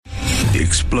The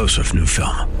explosive new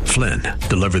film, Flynn,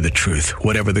 deliver the truth,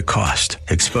 whatever the cost,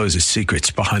 exposes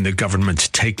secrets behind the government's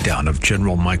takedown of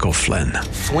General Michael Flynn.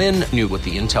 Flynn knew what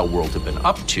the intel world had been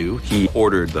up to. He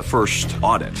ordered the first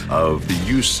audit of the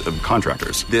use of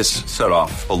contractors. This set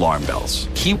off alarm bells.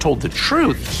 He told the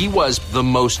truth. He was the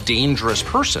most dangerous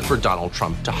person for Donald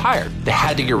Trump to hire. They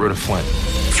had to get rid of Flynn.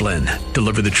 Flynn,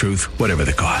 deliver the truth, whatever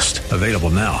the cost. Available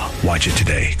now. Watch it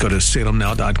today. Go to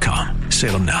salemnow.com.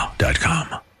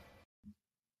 salemnow.com.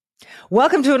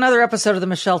 Welcome to another episode of the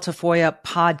Michelle Tafoya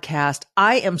podcast.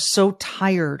 I am so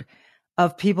tired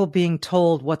of people being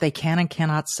told what they can and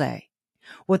cannot say,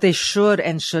 what they should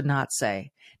and should not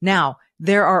say. Now,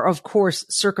 there are, of course,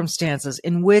 circumstances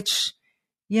in which,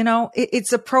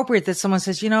 it's appropriate that someone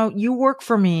says, you work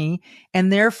for me,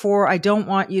 and therefore I don't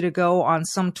want you to go on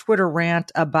some Twitter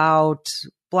rant about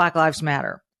Black Lives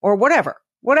Matter or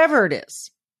whatever it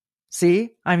is. See,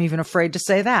 I'm even afraid to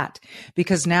say that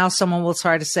because now someone will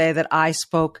try to say that I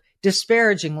spoke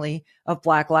disparagingly of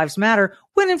Black Lives Matter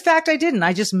when in fact I didn't.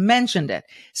 I just mentioned it.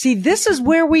 See, this is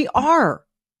where we are.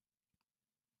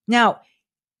 Now,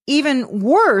 even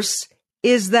worse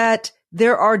is that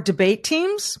there are debate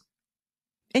teams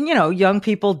and, young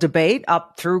people debate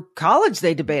up through college.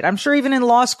 They debate. I'm sure even in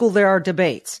law school, there are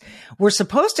debates. We're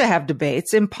supposed to have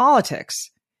debates in politics.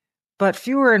 But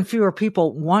fewer and fewer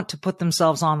people want to put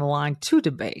themselves on the line to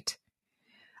debate.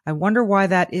 I wonder why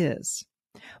that is.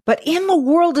 But in the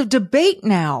world of debate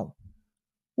now,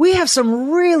 we have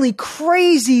some really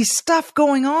crazy stuff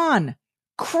going on.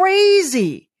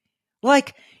 Crazy.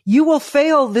 Like you will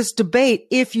fail this debate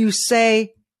if you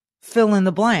say fill in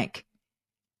the blank.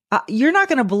 You're not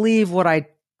going to believe what I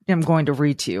am going to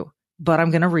read to you, but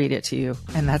I'm going to read it to you,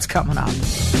 and that's coming up.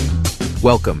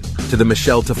 Welcome to the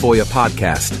Michelle Tafoya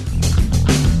podcast.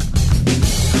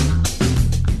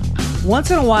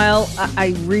 Once in a while,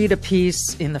 I read a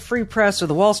piece in the Free Press or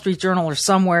the Wall Street Journal or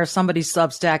somewhere, somebody's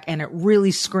Substack, and it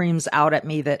really screams out at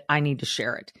me that I need to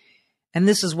share it. And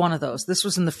this is one of those. This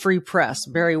was in the Free Press,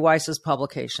 Barry Weiss's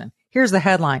publication. Here's the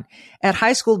headline. At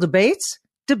high school debates,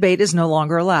 debate is no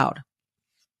longer allowed.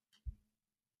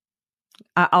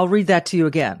 I'll read that to you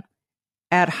again.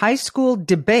 At high school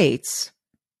debates,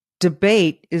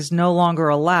 debate is no longer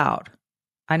allowed.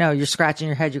 I know you're scratching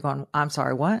your head. You're going, I'm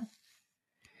sorry, what?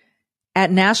 At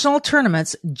national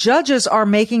tournaments, judges are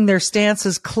making their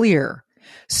stances clear.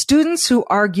 Students who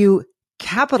argue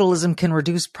capitalism can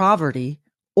reduce poverty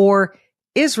or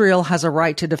Israel has a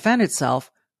right to defend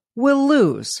itself will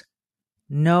lose.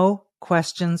 No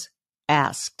questions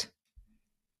asked.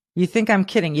 You think I'm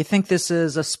kidding. You think this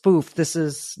is a spoof. This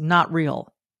is not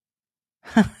real.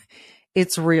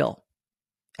 It's real.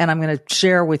 And I'm going to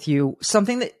share with you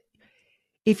something that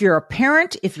if you're a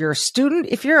parent, if you're a student,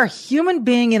 if you're a human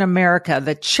being in America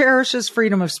that cherishes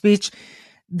freedom of speech,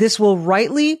 this will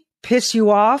rightly piss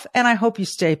you off. And I hope you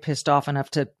stay pissed off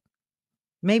enough to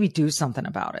maybe do something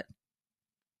about it.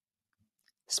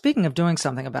 Speaking of doing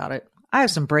something about it, I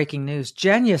have some breaking news.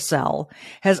 Genucel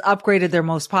has upgraded their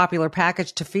most popular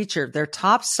package to feature their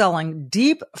top-selling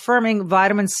deep firming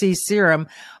vitamin C serum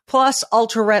plus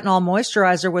ultra retinol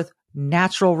moisturizer with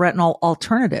natural retinol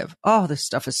alternative. Oh, this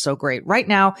stuff is so great. Right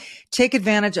now, take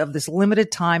advantage of this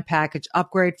limited time package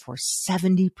upgrade for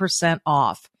 70%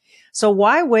 off. So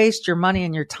why waste your money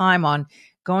and your time on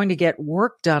going to get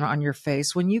work done on your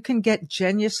face when you can get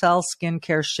Genucel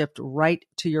skincare shipped right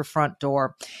to your front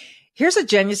door? Here's a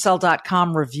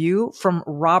Genucel.com review from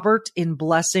Robert in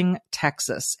Blessing,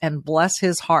 Texas, and bless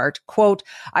his heart. Quote,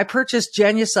 I purchased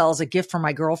Genucel as a gift for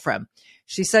my girlfriend.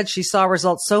 She said she saw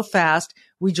results so fast,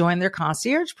 we joined their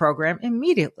concierge program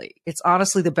immediately. It's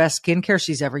honestly the best skincare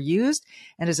she's ever used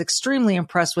and is extremely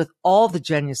impressed with all the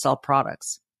Genucel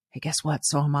products. Hey, guess what?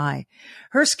 So am I.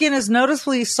 Her skin is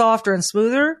noticeably softer and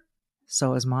smoother.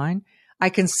 So is mine. I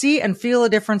can see and feel a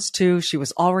difference too. She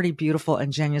was already beautiful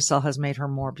and Genucel has made her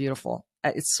more beautiful.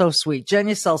 It's so sweet.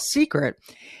 Genucel's secret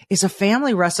is a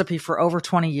family recipe for over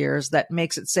 20 years that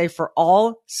makes it safe for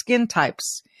all skin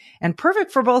types and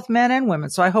perfect for both men and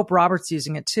women. So I hope Robert's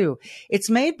using it too.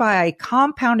 It's made by a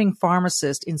compounding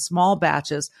pharmacist in small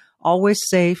batches, always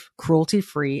safe,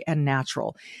 cruelty-free, and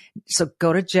natural. So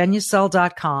go to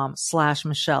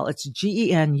Genucel.com/Michelle. It's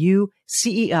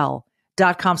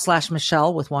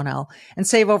GENUCEL.com/Michelle with one L and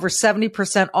save over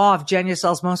 70% off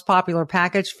Genucel's most popular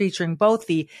package featuring both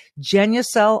the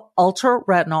Genucel Ultra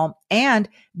Retinol and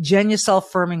Genucel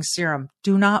Firming Serum.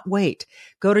 Do not wait.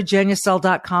 Go to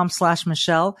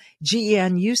Genucel.com/Michelle,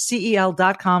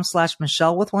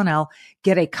 GENUCEL.com/Michelle with one L.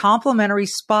 Get a complimentary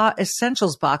Spa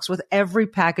Essentials box with every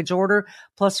package order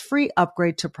plus free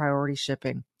upgrade to priority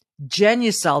shipping.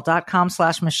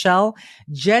 Genucel.com/Michelle,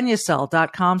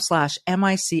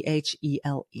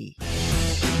 Genucel.com/Michele.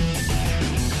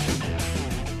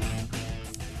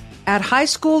 At high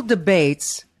school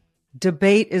debates,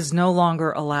 debate is no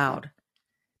longer allowed.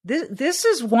 This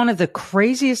is one of the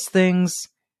craziest things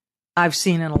I've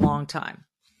seen in a long time.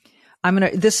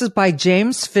 This is by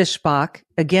James Fishbach.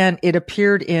 Again, it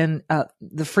appeared in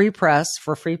the Free Press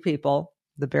for Free People,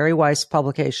 the Barry Weiss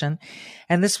publication.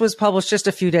 And this was published just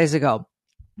a few days ago.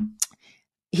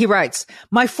 He writes,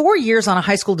 my 4 years on a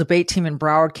high school debate team in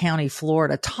Broward County,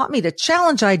 Florida, taught me to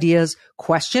challenge ideas,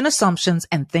 question assumptions,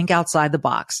 and think outside the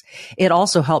box. It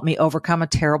also helped me overcome a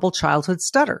terrible childhood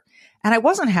stutter. And I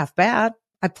wasn't half bad.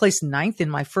 I placed 9th in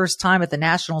my first time at the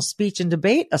National Speech and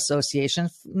Debate Association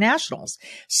Nationals,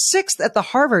 6th at the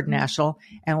Harvard National,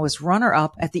 and was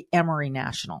runner-up at the Emory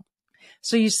National.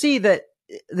 So you see that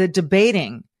the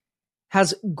debating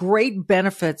has great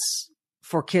benefits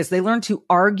for kids. They learn to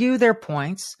argue their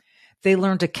points. They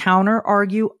learn to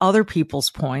counter-argue other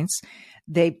people's points.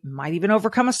 They might even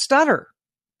overcome a stutter.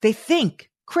 They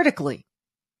think critically.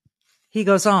 He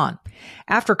goes on.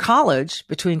 After college,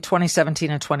 between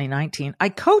 2017 and 2019, I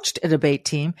coached a debate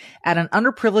team at an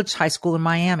underprivileged high school in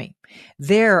Miami.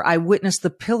 There, I witnessed the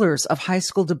pillars of high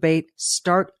school debate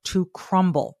start to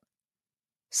crumble.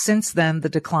 Since then, the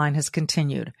decline has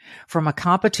continued from a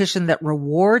competition that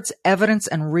rewards evidence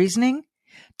and reasoning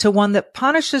to one that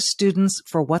punishes students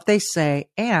for what they say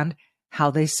and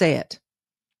how they say it.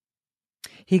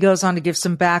 He goes on to give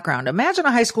some background. Imagine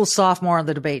a high school sophomore on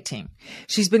the debate team.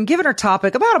 She's been given her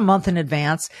topic about a month in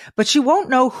advance, but she won't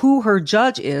know who her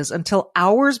judge is until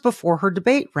hours before her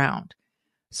debate round.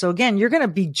 So again, you're going to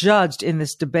be judged in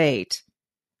this debate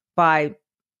by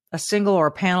a single or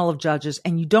a panel of judges,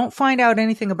 and you don't find out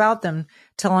anything about them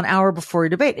till an hour before your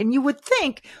debate. And you would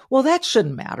think, well, that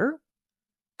shouldn't matter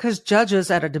because judges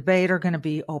at a debate are going to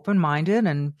be open-minded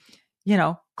and,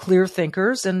 clear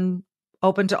thinkers and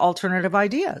open to alternative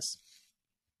ideas.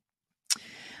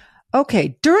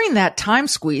 Okay, during that time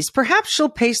squeeze, perhaps she'll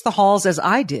pace the halls as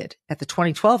I did at the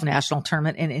 2012 national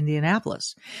tournament in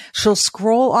Indianapolis. She'll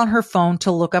scroll on her phone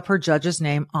to look up her judge's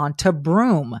name on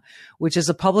Tabroom, which is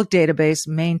a public database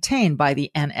maintained by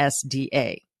the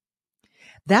NSDA.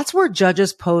 That's where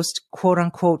judges post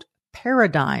quote-unquote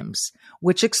paradigms,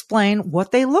 which explain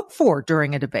what they look for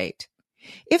during a debate.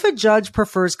 If a judge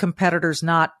prefers competitors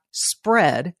not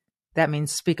spread, that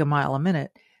means speak a mile a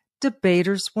minute,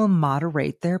 debaters will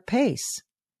moderate their pace.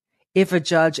 If a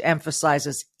judge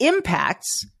emphasizes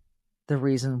impacts, the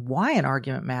reason why an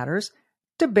argument matters,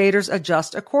 debaters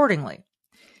adjust accordingly.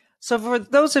 So for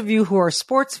those of you who are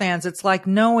sports fans, it's like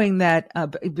knowing that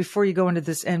before you go into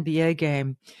this NBA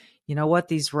game, you know what,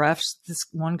 these refs, this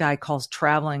one guy calls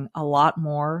traveling a lot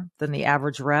more than the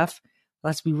average ref.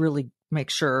 Let's make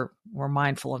sure we're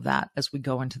mindful of that as we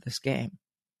go into this game.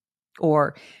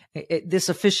 Or this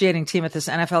officiating team at this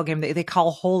NFL game, they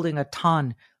call holding a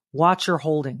ton. Watch your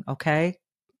holding, okay?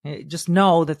 Just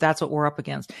know that that's what we're up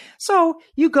against. So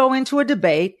you go into a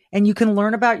debate and you can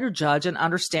learn about your judge and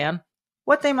understand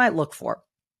what they might look for.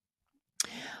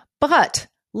 But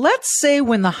let's say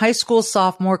when the high school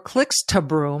sophomore clicks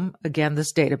Tabroom, again,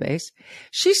 this database,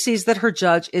 she sees that her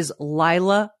judge is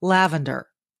Lila Lavender,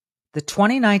 the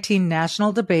 2019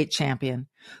 national debate champion,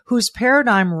 whose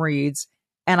paradigm reads,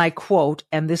 and I quote,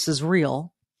 and this is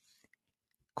real,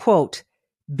 quote,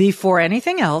 before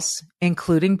anything else,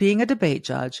 including being a debate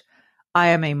judge, I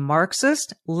am a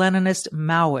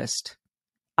Marxist-Leninist-Maoist.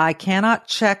 I cannot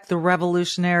check the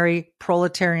revolutionary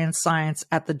proletarian science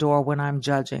at the door when I'm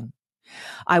judging.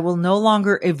 I will no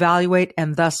longer evaluate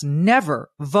and thus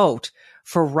never vote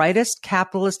for rightist,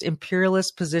 capitalist,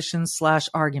 imperialist positions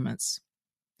 / arguments.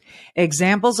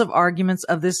 Examples of arguments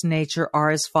of this nature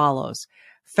are as follows.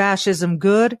 Fascism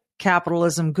good,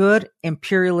 capitalism good,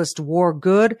 imperialist war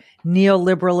good,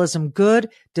 neoliberalism good,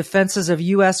 defenses of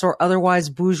U.S. or otherwise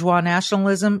bourgeois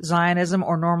nationalism, Zionism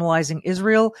or normalizing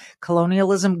Israel,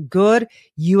 colonialism good,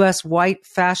 U.S. white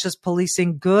fascist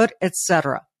policing good,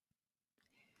 etc.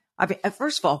 I mean,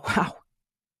 first of all, wow.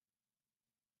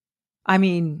 I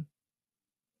mean,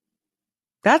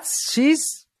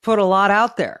 she's put a lot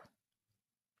out there.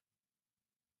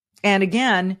 And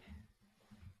again,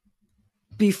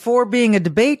 before being a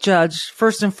debate judge,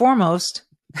 first and foremost,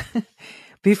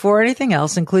 before anything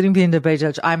else, including being a debate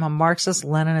judge, I'm a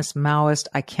Marxist-Leninist-Maoist.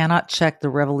 I cannot check the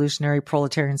revolutionary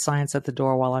proletarian science at the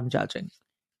door while I'm judging.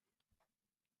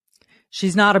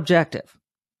 She's not objective.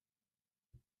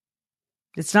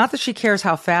 It's not that she cares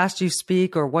how fast you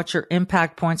speak or what your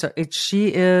impact points are. She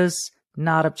is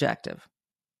not objective.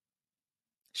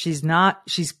 She's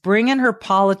bringing her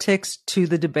politics to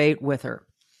the debate with her.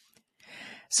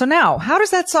 So now, how does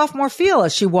that sophomore feel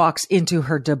as she walks into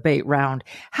her debate round?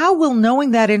 How will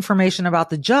knowing that information about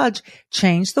the judge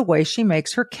change the way she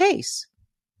makes her case?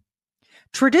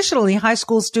 Traditionally, high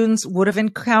school students would have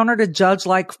encountered a judge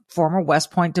like former West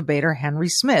Point debater Henry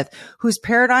Smith, whose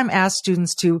paradigm asked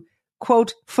students to,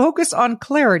 quote, focus on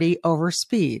clarity over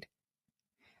speed,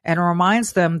 and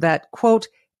reminds them that, quote,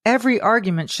 every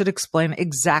argument should explain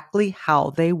exactly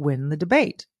how they win the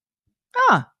debate.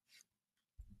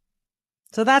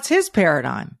 So that's his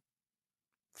paradigm.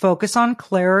 Focus on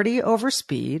clarity over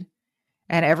speed,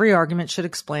 and every argument should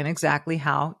explain exactly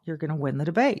how you're going to win the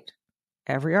debate.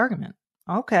 Every argument.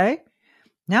 Okay,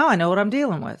 now I know what I'm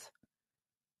dealing with.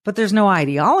 But there's no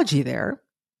ideology there,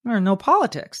 or no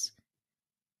politics.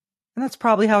 And that's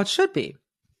probably how it should be.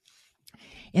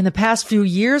 In the past few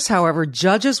years, however,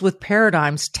 judges with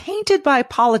paradigms tainted by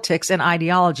politics and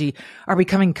ideology are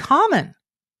becoming common.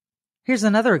 Here's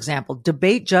another example.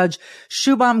 Debate judge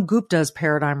Shubham Gupta's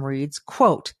paradigm reads,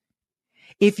 quote,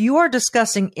 if you are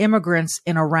discussing immigrants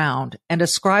in a round and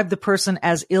describe the person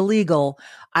as illegal,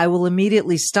 I will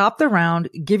immediately stop the round,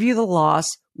 give you the loss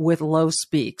with low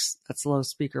speaks. That's low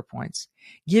speaker points.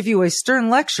 Give you a stern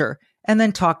lecture and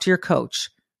then talk to your coach.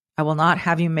 I will not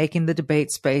have you making the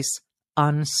debate space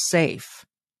unsafe.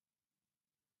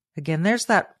 Again, there's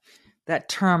that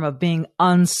term of being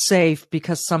unsafe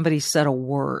because somebody said a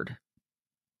word.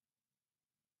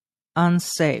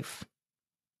 Unsafe.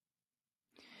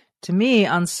 To me,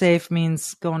 unsafe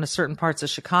means going to certain parts of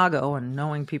Chicago and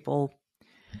knowing people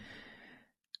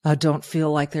don't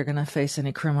feel like they're going to face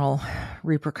any criminal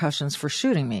repercussions for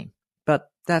shooting me. But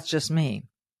that's just me.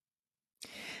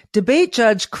 Debate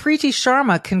judge Kriti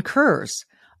Sharma concurs.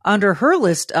 Under her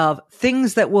list of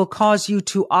things that will cause you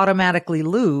to automatically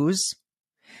lose,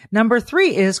 number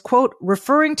 3 is, quote,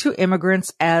 referring to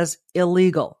immigrants as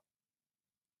illegal.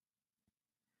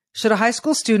 Should a high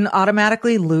school student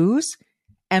automatically lose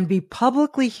and be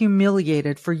publicly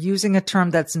humiliated for using a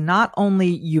term that's not only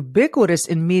ubiquitous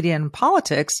in media and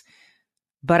politics,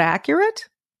 but accurate?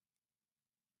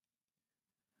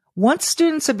 Once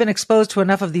students have been exposed to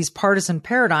enough of these partisan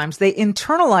paradigms, they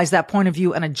internalize that point of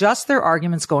view and adjust their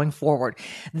arguments going forward.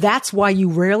 That's why you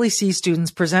rarely see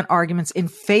students present arguments in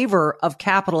favor of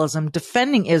capitalism,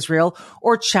 defending Israel,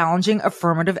 or challenging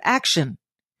affirmative action.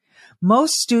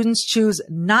 Most students choose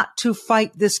not to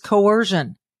fight this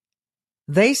coercion.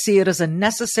 They see it as a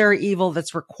necessary evil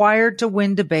that's required to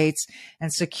win debates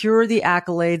and secure the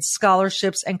accolades,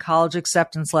 scholarships, and college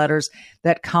acceptance letters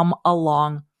that come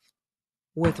along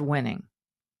with winning.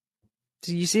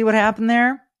 Do you see what happened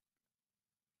there?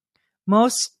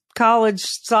 Most college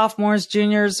sophomores,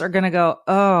 juniors are going to go,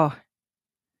 oh,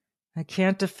 I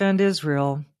can't defend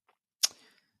Israel,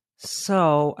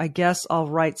 so I guess I'll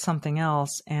write something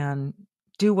else and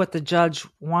do what the judge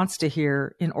wants to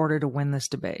hear in order to win this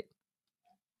debate.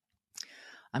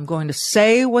 I'm going to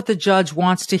say what the judge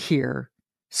wants to hear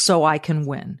so I can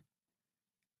win.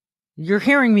 You're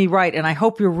hearing me right, and I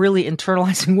hope you're really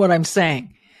internalizing what I'm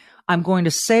saying. I'm going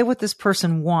to say what this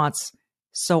person wants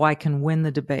so I can win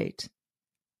the debate.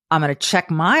 I'm going to check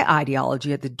my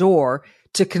ideology at the door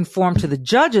to conform to the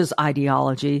judge's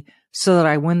ideology so that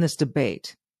I win this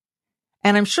debate.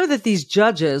 And I'm sure that these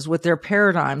judges with their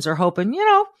paradigms are hoping,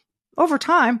 over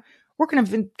time, we're going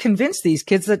to convince these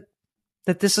kids that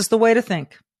this is the way to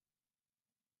think.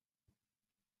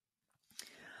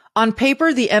 On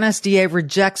paper, the NSDA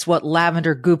rejects what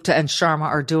Lavender, Gupta, and Sharma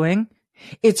are doing.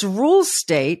 Its rules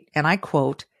state, and I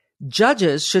quote,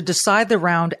 judges should decide the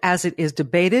round as it is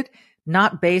debated,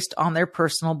 not based on their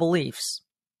personal beliefs.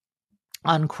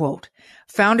 Unquote.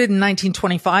 Founded in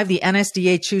 1925, the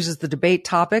NSDA chooses the debate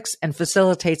topics and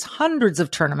facilitates hundreds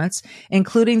of tournaments,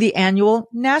 including the annual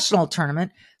national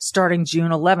tournament starting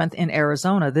June 11th in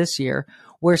Arizona this year,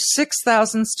 where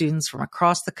 6,000 students from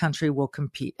across the country will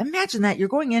compete. Imagine that. You're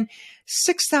going in,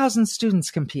 6,000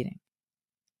 students competing.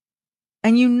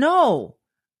 And you know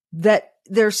that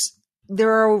there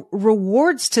are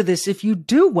rewards to this if you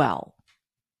do well.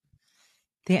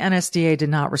 The NSDA did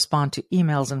not respond to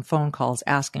emails and phone calls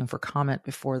asking for comment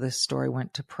before this story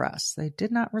went to press. They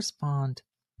did not respond.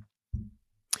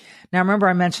 Now, remember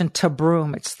I mentioned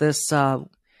Tabroom. It's this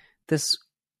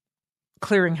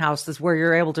clearinghouse. This is where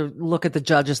you're able to look at the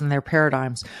judges and their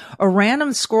paradigms. A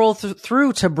random scroll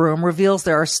through Tabroom reveals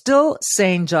there are still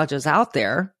sane judges out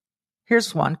there.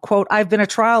 Here's one, quote, I've been a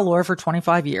trial lawyer for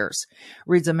 25 years,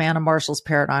 reads Amanda Marshall's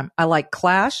paradigm. I like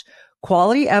clash,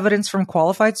 quality evidence from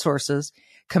qualified sources,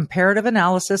 comparative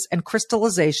analysis, and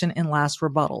crystallization in last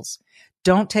rebuttals.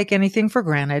 Don't take anything for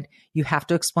granted. You have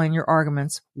to explain your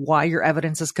arguments, why your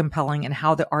evidence is compelling, and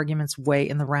how the arguments weigh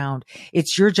in the round.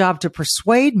 It's your job to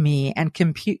persuade me and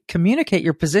communicate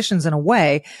your positions in a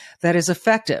way that is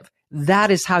effective.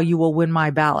 That is how you will win my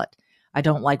ballot. I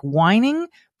don't like whining,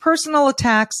 personal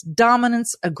attacks,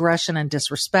 dominance, aggression, and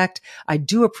disrespect. I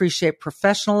do appreciate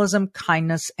professionalism,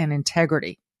 kindness, and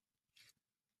integrity.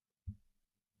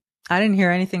 I didn't hear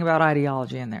anything about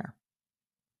ideology in there.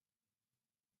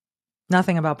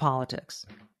 Nothing about politics.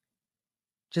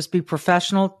 Just be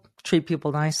professional, treat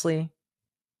people nicely,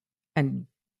 and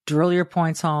drill your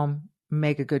points home,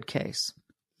 make a good case.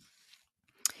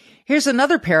 Here's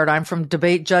another paradigm from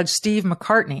debate judge Steve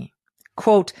McCartney.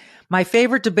 Quote, my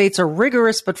favorite debates are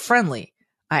rigorous but friendly.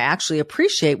 I actually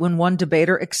appreciate when one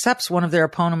debater accepts one of their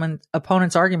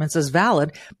opponent's arguments as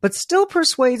valid, but still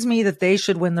persuades me that they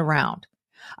should win the round.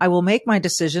 I will make my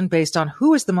decision based on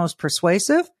who is the most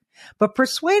persuasive, but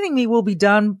persuading me will be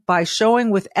done by showing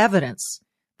with evidence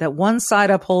that one side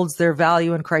upholds their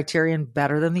value and criterion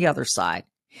better than the other side.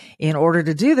 In order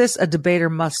to do this, a debater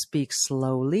must speak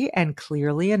slowly and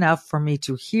clearly enough for me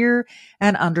to hear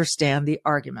and understand the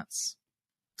arguments.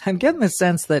 I'm getting the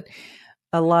sense that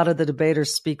a lot of the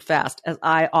debaters speak fast, as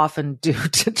I often do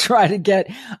to try to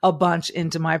get a bunch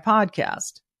into my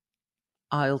podcast.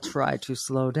 I'll try to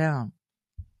slow down.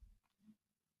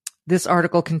 This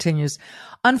article continues,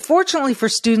 unfortunately for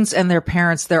students and their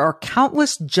parents, there are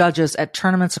countless judges at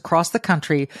tournaments across the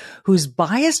country whose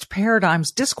biased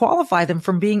paradigms disqualify them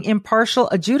from being impartial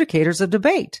adjudicators of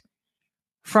debate.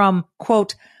 From,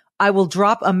 quote, I will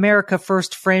drop America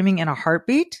first framing in a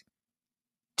heartbeat,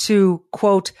 to,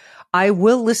 quote, I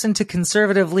will listen to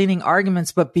conservative-leaning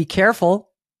arguments, but be careful,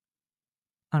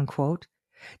 unquote.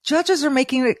 Judges are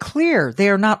making it clear they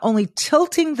are not only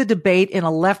tilting the debate in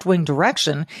a left-wing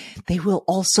direction, they will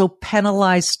also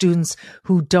penalize students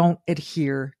who don't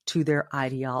adhere to their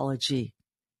ideology.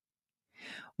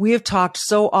 We have talked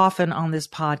so often on this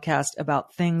podcast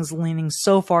about things leaning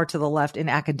so far to the left in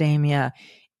academia,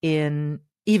 in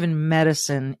even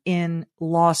medicine, in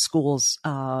law schools,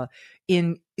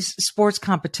 in sports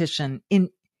competition, in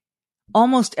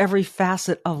almost every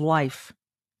facet of life.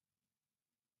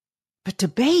 But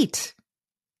debate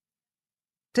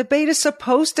is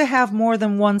supposed to have more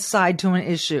than one side to an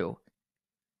issue.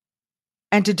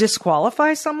 And to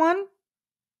disqualify someone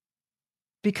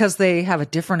because they have a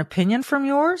different opinion from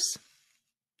yours?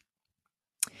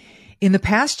 In the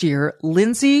past year,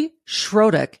 Lindsay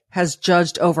Schroedick has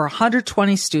judged over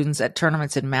 120 students at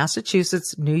tournaments in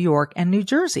Massachusetts, New York, and New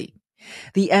Jersey.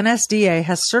 The NSDA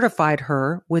has certified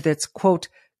her with its, quote,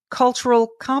 cultural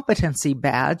competency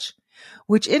badge,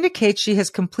 which indicates she has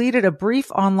completed a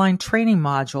brief online training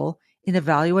module in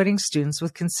evaluating students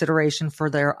with consideration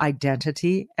for their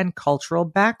identity and cultural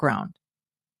background.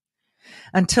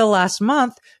 Until last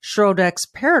month, Schroedick's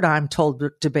paradigm told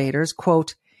debaters,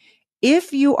 quote,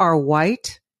 if you are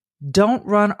white, don't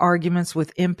run arguments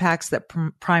with impacts that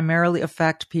primarily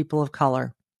affect people of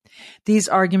color. These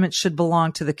arguments should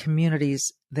belong to the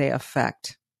communities they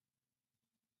affect.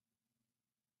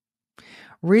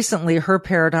 Recently, her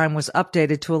paradigm was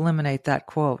updated to eliminate that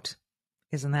quote.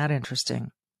 Isn't that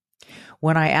interesting?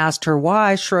 When I asked her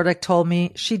why, Schroedick told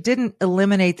me she didn't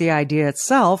eliminate the idea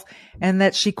itself and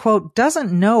that she, quote,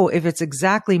 doesn't know if it's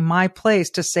exactly my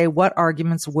place to say what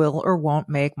arguments will or won't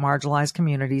make marginalized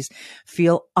communities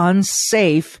feel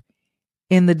unsafe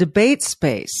in the debate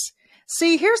space.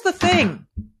 See, here's the thing.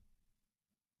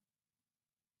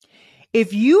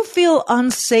 If you feel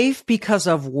unsafe because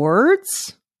of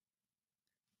words,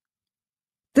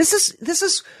 this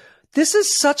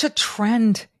is such a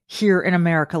trend here in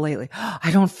America lately.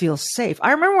 I don't feel safe.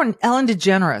 I remember when Ellen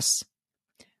DeGeneres,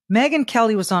 Megyn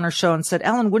Kelly was on her show and said,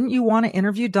 Ellen, wouldn't you want to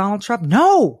interview Donald Trump?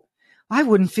 No, I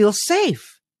wouldn't feel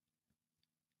safe.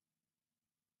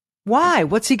 Why?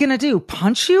 What's he going to do?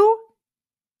 Punch you?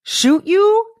 Shoot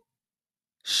you?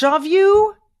 Shove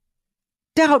you?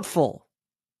 Doubtful.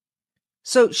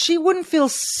 So she wouldn't feel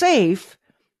safe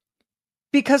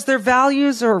because their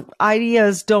values or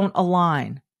ideas don't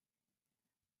align.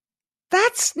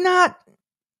 That's not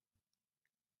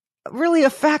really a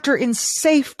factor in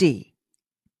safety.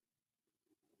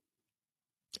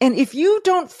 And if you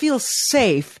don't feel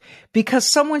safe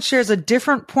because someone shares a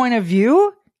different point of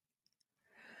view,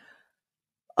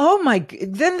 then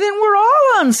we're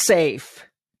all unsafe.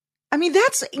 I mean,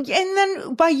 and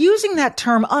then by using that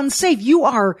term unsafe,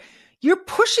 you're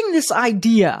pushing this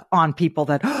idea on people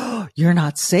that, you're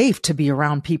not safe to be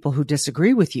around people who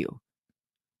disagree with you.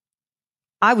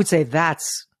 I would say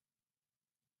that's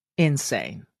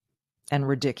insane and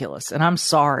ridiculous. And I'm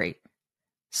sorry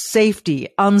safety,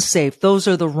 unsafe. Those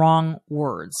are the wrong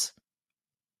words.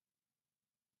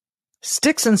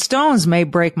 Sticks and stones may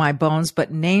break my bones,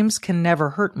 but names can never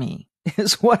hurt me,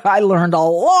 is what I learned a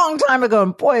long time ago.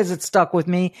 And boy, has it stuck with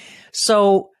me.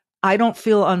 So I don't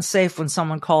feel unsafe when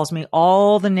someone calls me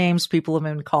all the names people have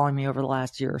been calling me over the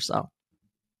last year or so.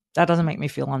 That doesn't make me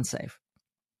feel unsafe,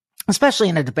 especially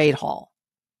in a debate hall.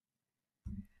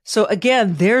 So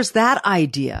again, there's that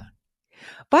idea.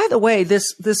 By the way,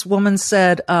 this woman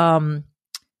said,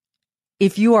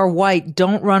 if you are white,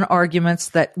 don't run arguments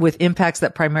that with impacts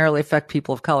that primarily affect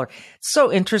people of color. It's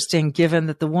so interesting, given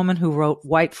that the woman who wrote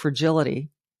White Fragility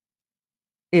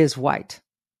is white,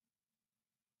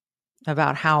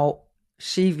 about how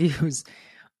she views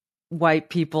white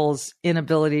people's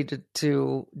inability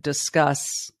to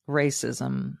discuss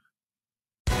racism.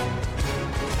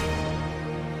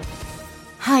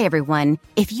 Hi, everyone.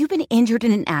 If you've been injured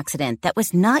in an accident that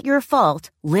was not your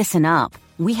fault, listen up.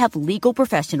 We have legal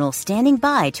professionals standing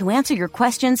by to answer your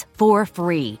questions for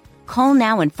free. Call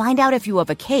now and find out if you have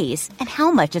a case and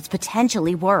how much it's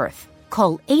potentially worth.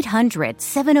 Call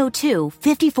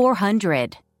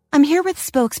 800-702-5400. I'm here with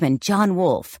spokesman John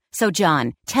Wolf. So,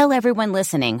 John, tell everyone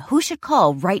listening who should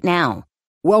call right now.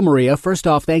 Well, Maria, first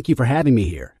off, thank you for having me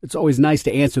here. It's always nice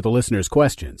to answer the listeners'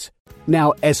 questions.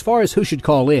 Now, as far as who should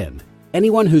call in,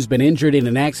 anyone who's been injured in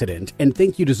an accident and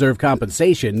think you deserve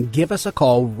compensation, give us a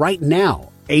call right now.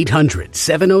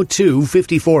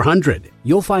 800-702-5400.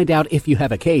 You'll find out if you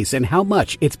have a case and how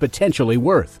much it's potentially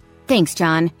worth. Thanks,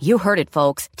 John. You heard it,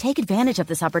 folks. Take advantage of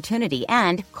this opportunity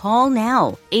and call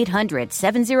now.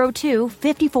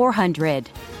 800-702-5400.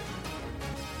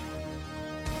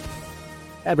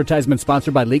 Advertisement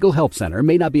sponsored by Legal Help Center.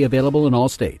 May not be available in all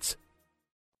states.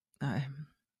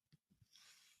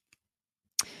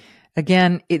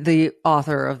 Again, the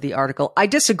author of the article, I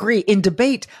disagree. In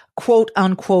debate, quote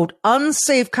unquote,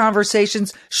 unsafe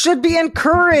conversations should be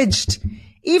encouraged,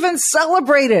 even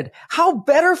celebrated. How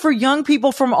better for young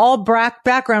people from all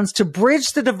backgrounds to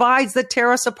bridge the divides that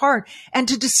tear us apart and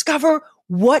to discover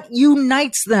what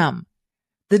unites them.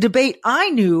 The debate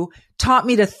I knew taught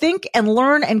me to think and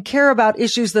learn and care about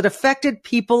issues that affected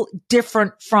people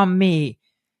different from me.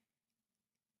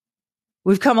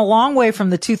 We've come a long way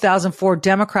from the 2004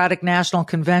 Democratic National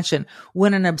Convention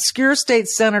when an obscure state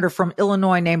senator from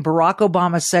Illinois named Barack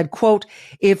Obama said, quote,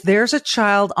 if there's a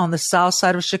child on the south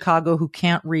side of Chicago who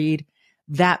can't read,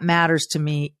 that matters to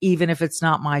me, even if it's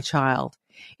not my child.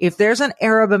 If there's an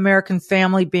Arab American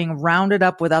family being rounded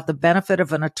up without the benefit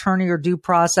of an attorney or due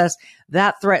process,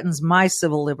 that threatens my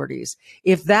civil liberties.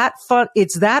 If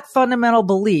it's that fundamental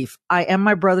belief, I am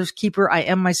my brother's keeper, I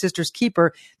am my sister's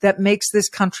keeper, that makes this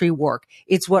country work.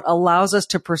 It's what allows us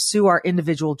to pursue our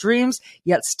individual dreams,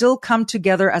 yet still come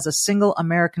together as a single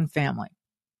American family.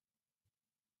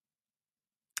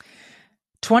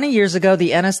 20 years ago,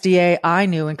 the NSDA I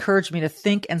knew encouraged me to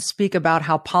think and speak about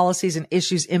how policies and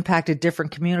issues impacted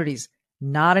different communities.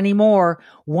 Not anymore.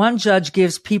 One judge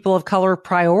gives people of color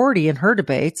priority in her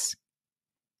debates.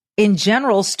 In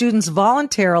general, students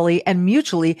voluntarily and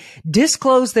mutually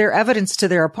disclose their evidence to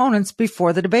their opponents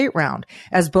before the debate round,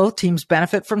 as both teams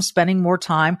benefit from spending more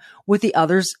time with the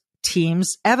other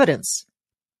team's evidence.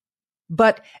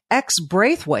 But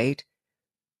ex-Braithwaite,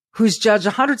 who's judged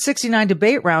 169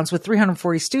 debate rounds with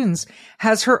 340 students,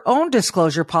 has her own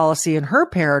disclosure policy in her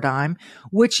paradigm,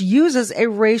 which uses a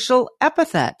racial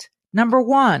epithet. Number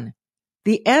one,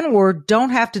 the N-word don't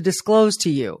have to disclose to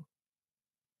you.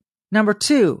 Number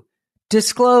two,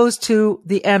 disclose to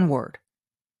the N-word.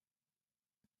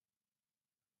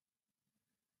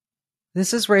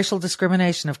 This is racial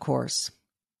discrimination, of course.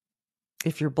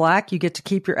 If you're black, you get to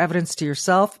keep your evidence to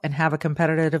yourself and have a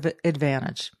competitive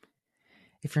advantage.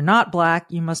 If you're not black,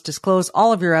 you must disclose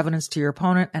all of your evidence to your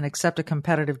opponent and accept a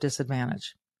competitive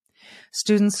disadvantage.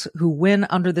 Students who win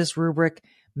under this rubric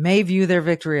may view their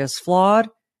victory as flawed,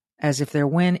 as if their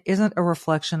win isn't a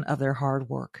reflection of their hard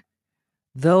work.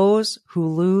 Those who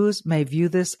lose may view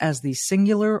this as the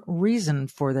singular reason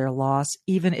for their loss,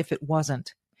 even if it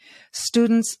wasn't.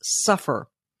 Students suffer,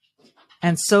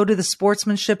 and so do the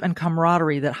sportsmanship and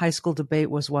camaraderie that high school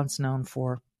debate was once known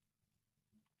for.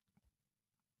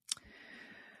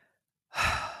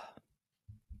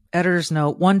 Editor's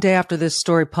note, one day after this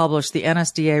story published, the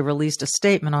NSDA released a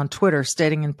statement on Twitter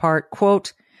stating in part,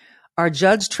 quote, our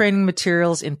judge training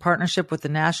materials in partnership with the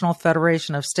National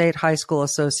Federation of State High School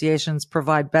Associations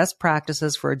provide best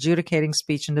practices for adjudicating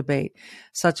speech and debate,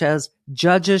 such as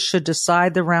judges should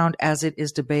decide the round as it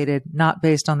is debated, not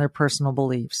based on their personal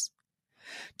beliefs.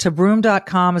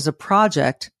 Tabroom.com is a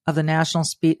project of the National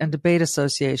Speech and Debate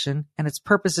Association, and its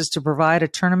purpose is to provide a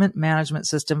tournament management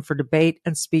system for debate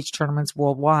and speech tournaments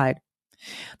worldwide.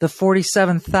 The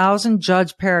 47,000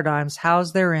 judge paradigms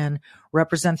housed therein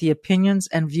represent the opinions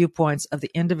and viewpoints of the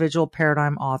individual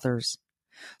paradigm authors.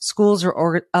 Schools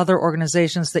or other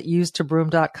organizations that use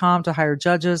Tabroom.com to hire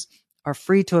judges are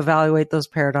free to evaluate those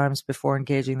paradigms before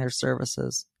engaging their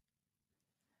services.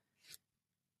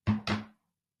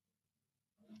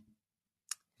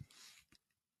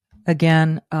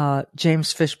 Again,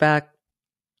 James Fishback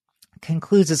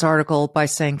concludes his article by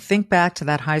saying, think back to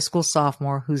that high school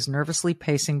sophomore who's nervously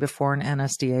pacing before an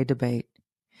NSDA debate.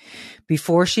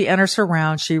 Before she enters her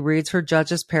round, she reads her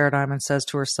judge's paradigm and says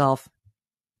to herself,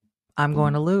 I'm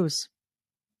going to lose.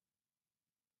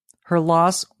 Her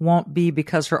loss won't be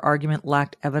because her argument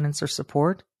lacked evidence or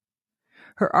support.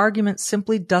 Her argument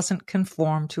simply doesn't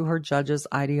conform to her judge's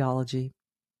ideology.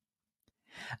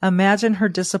 Imagine her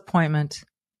disappointment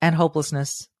and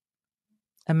hopelessness.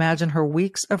 Imagine her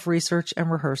weeks of research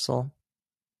and rehearsal.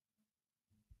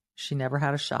 She never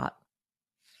had a shot.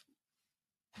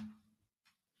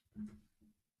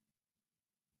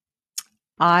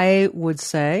 I would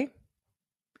say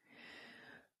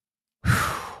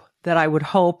that I would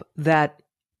hope that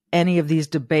any of these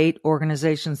debate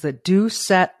organizations that do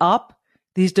set up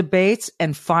these debates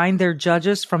and find their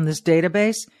judges from this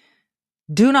database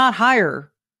do not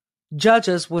hire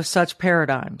judges with such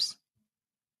paradigms.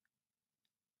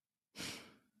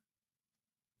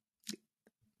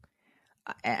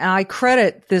 And I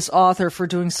credit this author for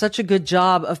doing such a good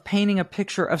job of painting a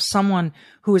picture of someone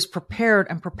who is prepared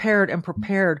and prepared and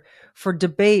prepared for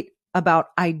debate about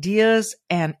ideas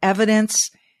and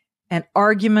evidence and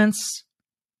arguments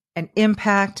and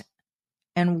impact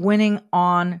and winning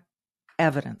on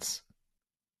evidence.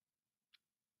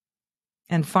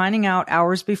 And finding out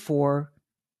hours before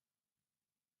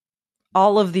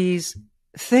all of these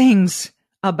things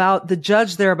about the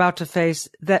judge they're about to face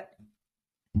that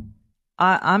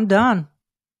I'm done.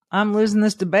 I'm losing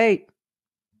this debate.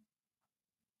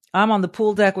 I'm on the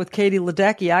pool deck with Katie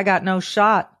Ledecky. I got no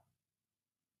shot.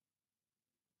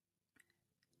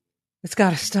 It's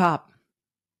got to stop.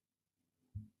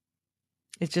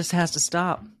 It just has to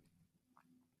stop.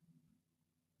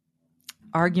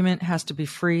 Argument has to be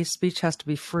free. Speech has to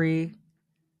be free.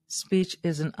 Speech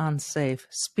isn't unsafe.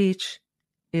 Speech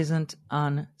isn't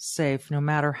unsafe, no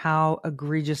matter how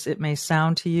egregious it may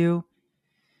sound to you.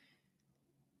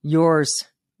 Yours,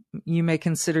 you may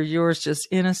consider yours just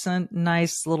innocent,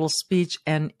 nice little speech,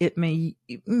 and it may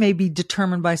be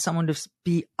determined by someone to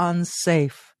be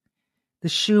unsafe. The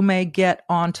shoe may get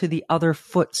onto the other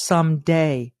foot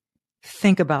someday.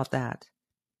 Think about that.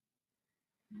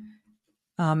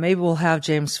 Maybe we'll have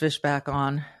James Fishback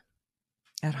on.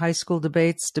 At high school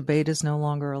debates, debate is no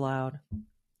longer allowed.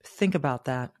 Think about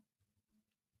that.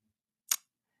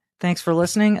 Thanks for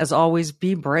listening. As always,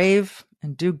 be brave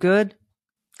and do good.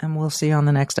 And we'll see you on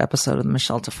the next episode of the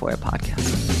Michelle Tafoya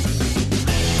podcast.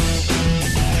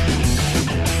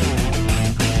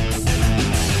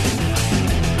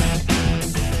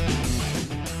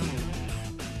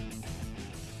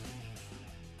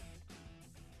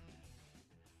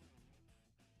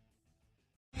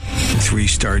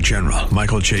 Three-star General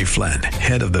Michael J. Flynn,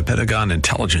 head of the Pentagon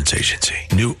Intelligence Agency,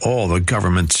 knew all the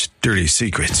government's dirty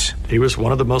secrets. He was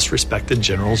one of the most respected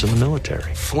generals in the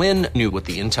military. Flynn knew what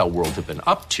the intel world had been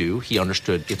up to. He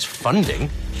understood its funding.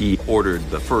 He ordered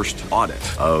the first audit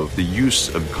of the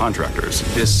use of contractors.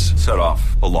 This set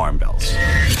off alarm bells.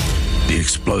 The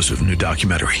explosive new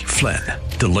documentary, Flynn,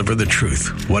 Deliver the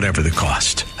Truth, Whatever the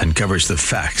Cost, uncovers the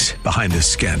facts behind this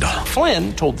scandal.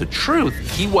 Flynn told the truth.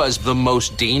 He was the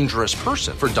most dangerous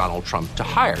person for Donald Trump to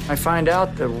hire. I find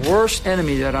out the worst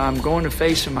enemy that I'm going to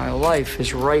face in my life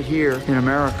is right here in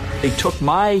America. They took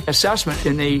my assessment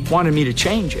and they wanted me to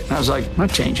change it. And I was like, I'm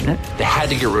not changing it. They had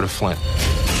to get rid of Flynn.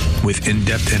 With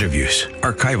in-depth interviews,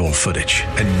 archival footage,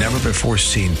 and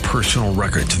never-before-seen personal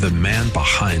records of the man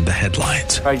behind the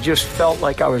headlines. I just felt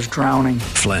like I was drowning.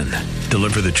 Flynn,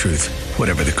 Deliver the Truth,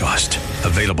 Whatever the Cost.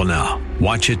 Available now.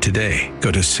 Watch it today.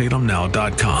 Go to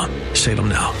salemnow.com.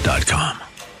 salemnow.com.